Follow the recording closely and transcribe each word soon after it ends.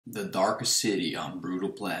The darkest city on brutal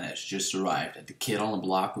planet has just arrived at the kid on the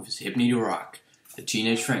block with his hip knee to rock. The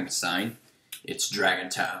teenage Frankenstein. It's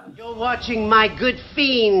DragonTown. You're watching my good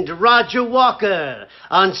fiend, Roger Walker,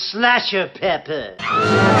 on SlasherPepper.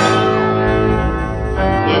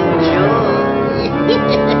 Enjoy.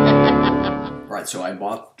 Right, so I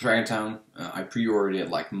bought DragonTown. I pre-ordered it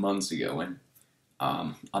like months ago and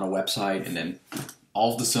on a website, and then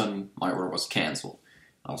all of a sudden my order was canceled.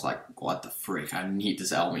 I was like, what the frick? I need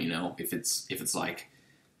this album, you know. If it's like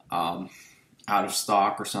out of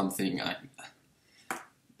stock or something,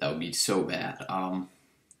 that would be so bad.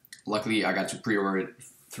 Luckily, I got to pre-order it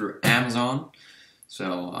through Amazon,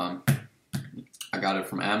 so I got it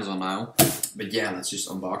from Amazon now. But yeah, let's just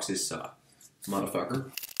unbox this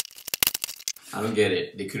motherfucker. I don't get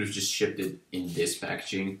it. They could have just shipped it in this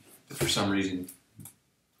packaging, but for some reason,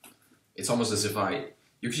 it's almost as if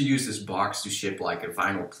you could use this box to ship like a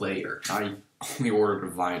vinyl player. I only ordered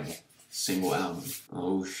a vinyl, single album.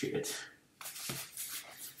 Oh shit.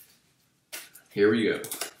 Here we go.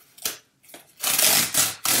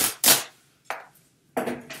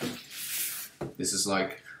 This is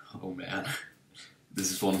like, oh man.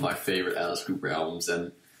 This is one of my favorite Alice Cooper albums,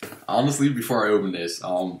 and honestly, before I open this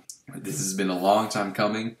has been a long time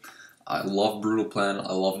coming. I love Brutal Planet,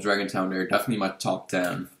 I love DragonTown. They're definitely my top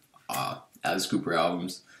 10 Alice Cooper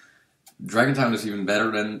albums. DragonTown is even better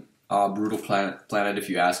than Brutal Planet if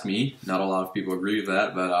you ask me. Not a lot of people agree with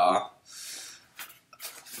that, but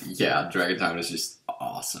yeah, DragonTown is just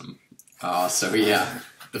awesome. So yeah,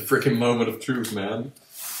 the freaking moment of truth, man.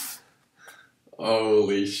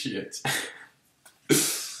 Holy shit.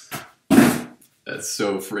 That's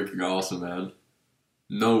so freaking awesome, man.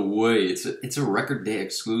 No way, it's a record day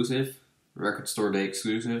exclusive. Record store day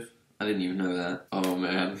exclusive. I didn't even know that. Oh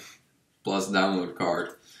man. Plus download card.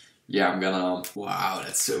 Yeah, I'm gonna, wow,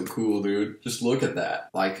 that's so cool, dude. Just look at that.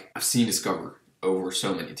 Like, I've seen this cover over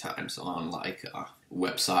so many times on like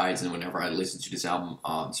websites and whenever I listen to this album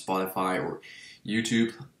on Spotify or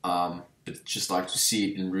YouTube. But just like to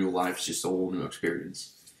see it in real life is just a whole new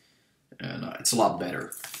experience. And it's a lot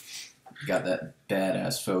better. You got that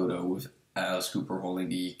badass photo with Alice Cooper holding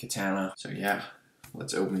the katana. So yeah,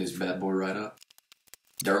 let's open this bad boy right up.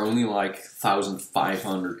 There are only like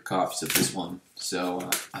 1,500 copies of this one, so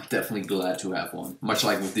I'm definitely glad to have one. Much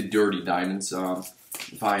like with the Dirty Diamonds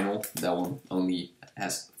vinyl, that one only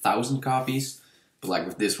has 1,000 copies. But like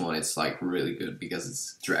with this one, it's like really good because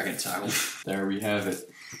it's DragonTown. There we have it.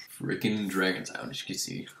 Freaking DragonTown, as you can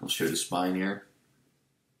see. I'll show the spine here.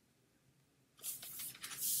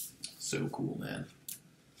 So cool, man.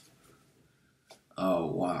 Oh,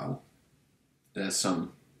 wow. That's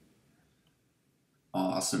some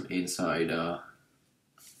awesome inside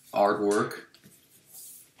artwork.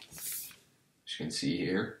 As you can see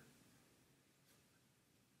here.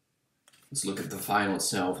 Let's look at the vinyl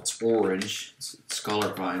itself. It's orange. It's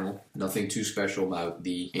color vinyl. Nothing too special about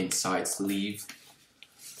the inside sleeve.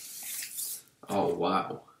 Oh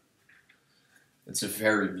wow. It's a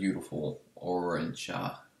very beautiful orange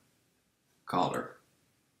color.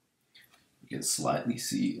 You can slightly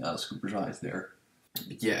see Alice Cooper's eyes there.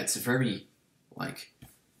 But yeah, it's a very, like,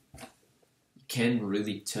 you can't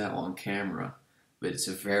really tell on camera, but it's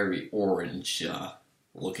a very orange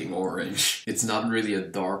looking orange. It's not really a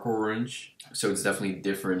dark orange, so it's definitely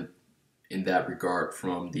different in that regard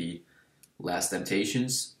from the Last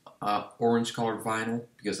Temptations orange colored vinyl,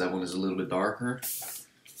 because that one is a little bit darker.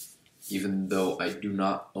 Even though I do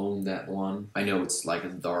not own that one, I know it's like a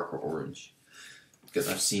darker orange because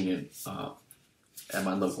I've seen it at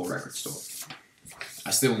my local record store.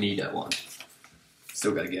 I still need that one.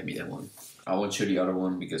 Still gotta get me that one. I won't show the other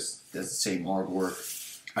one because that's the same artwork.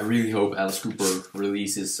 I really hope Alice Cooper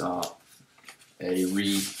releases a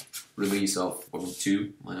re-release of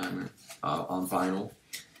 2 when I'm on vinyl,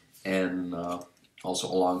 and also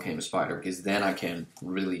Along Came a Spider, because then I can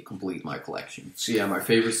really complete my collection. So yeah, my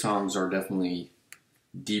favorite songs are definitely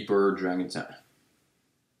Deeper, DragonTown.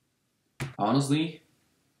 Honestly,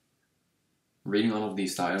 reading all of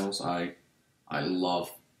these titles, I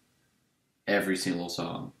love every single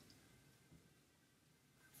song.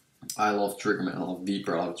 I love Triggerman, I love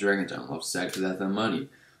Deeper, I love DragonTown, I love Sex, Death and Money,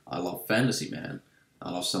 I love Fantasy Man,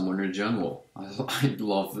 I love Somewhere in the Jungle, I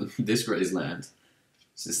love Disgrace Land,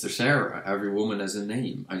 Sister Sarah, Every Woman Has a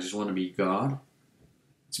Name, I Just Want to Be God,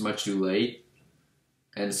 It's Much Too Late,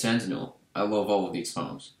 and Sentinel. I love all of these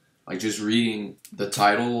songs. Like, just reading the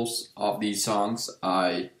titles of these songs,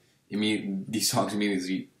 these songs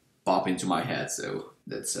immediately pop into my head, so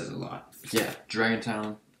that says a lot. Yeah,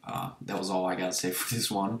 DragonTown, that was all I gotta say for this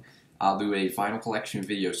one. I'll do a final collection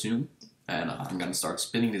video soon. And I'm gonna start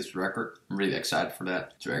spinning this record. I'm really excited for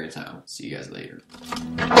that. DragonTown. See you guys later.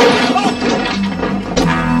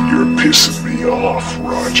 You're pissing me off,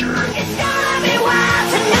 Roger. It's gonna be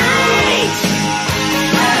wild tonight.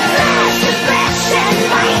 Flash, reflection,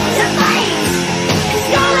 light.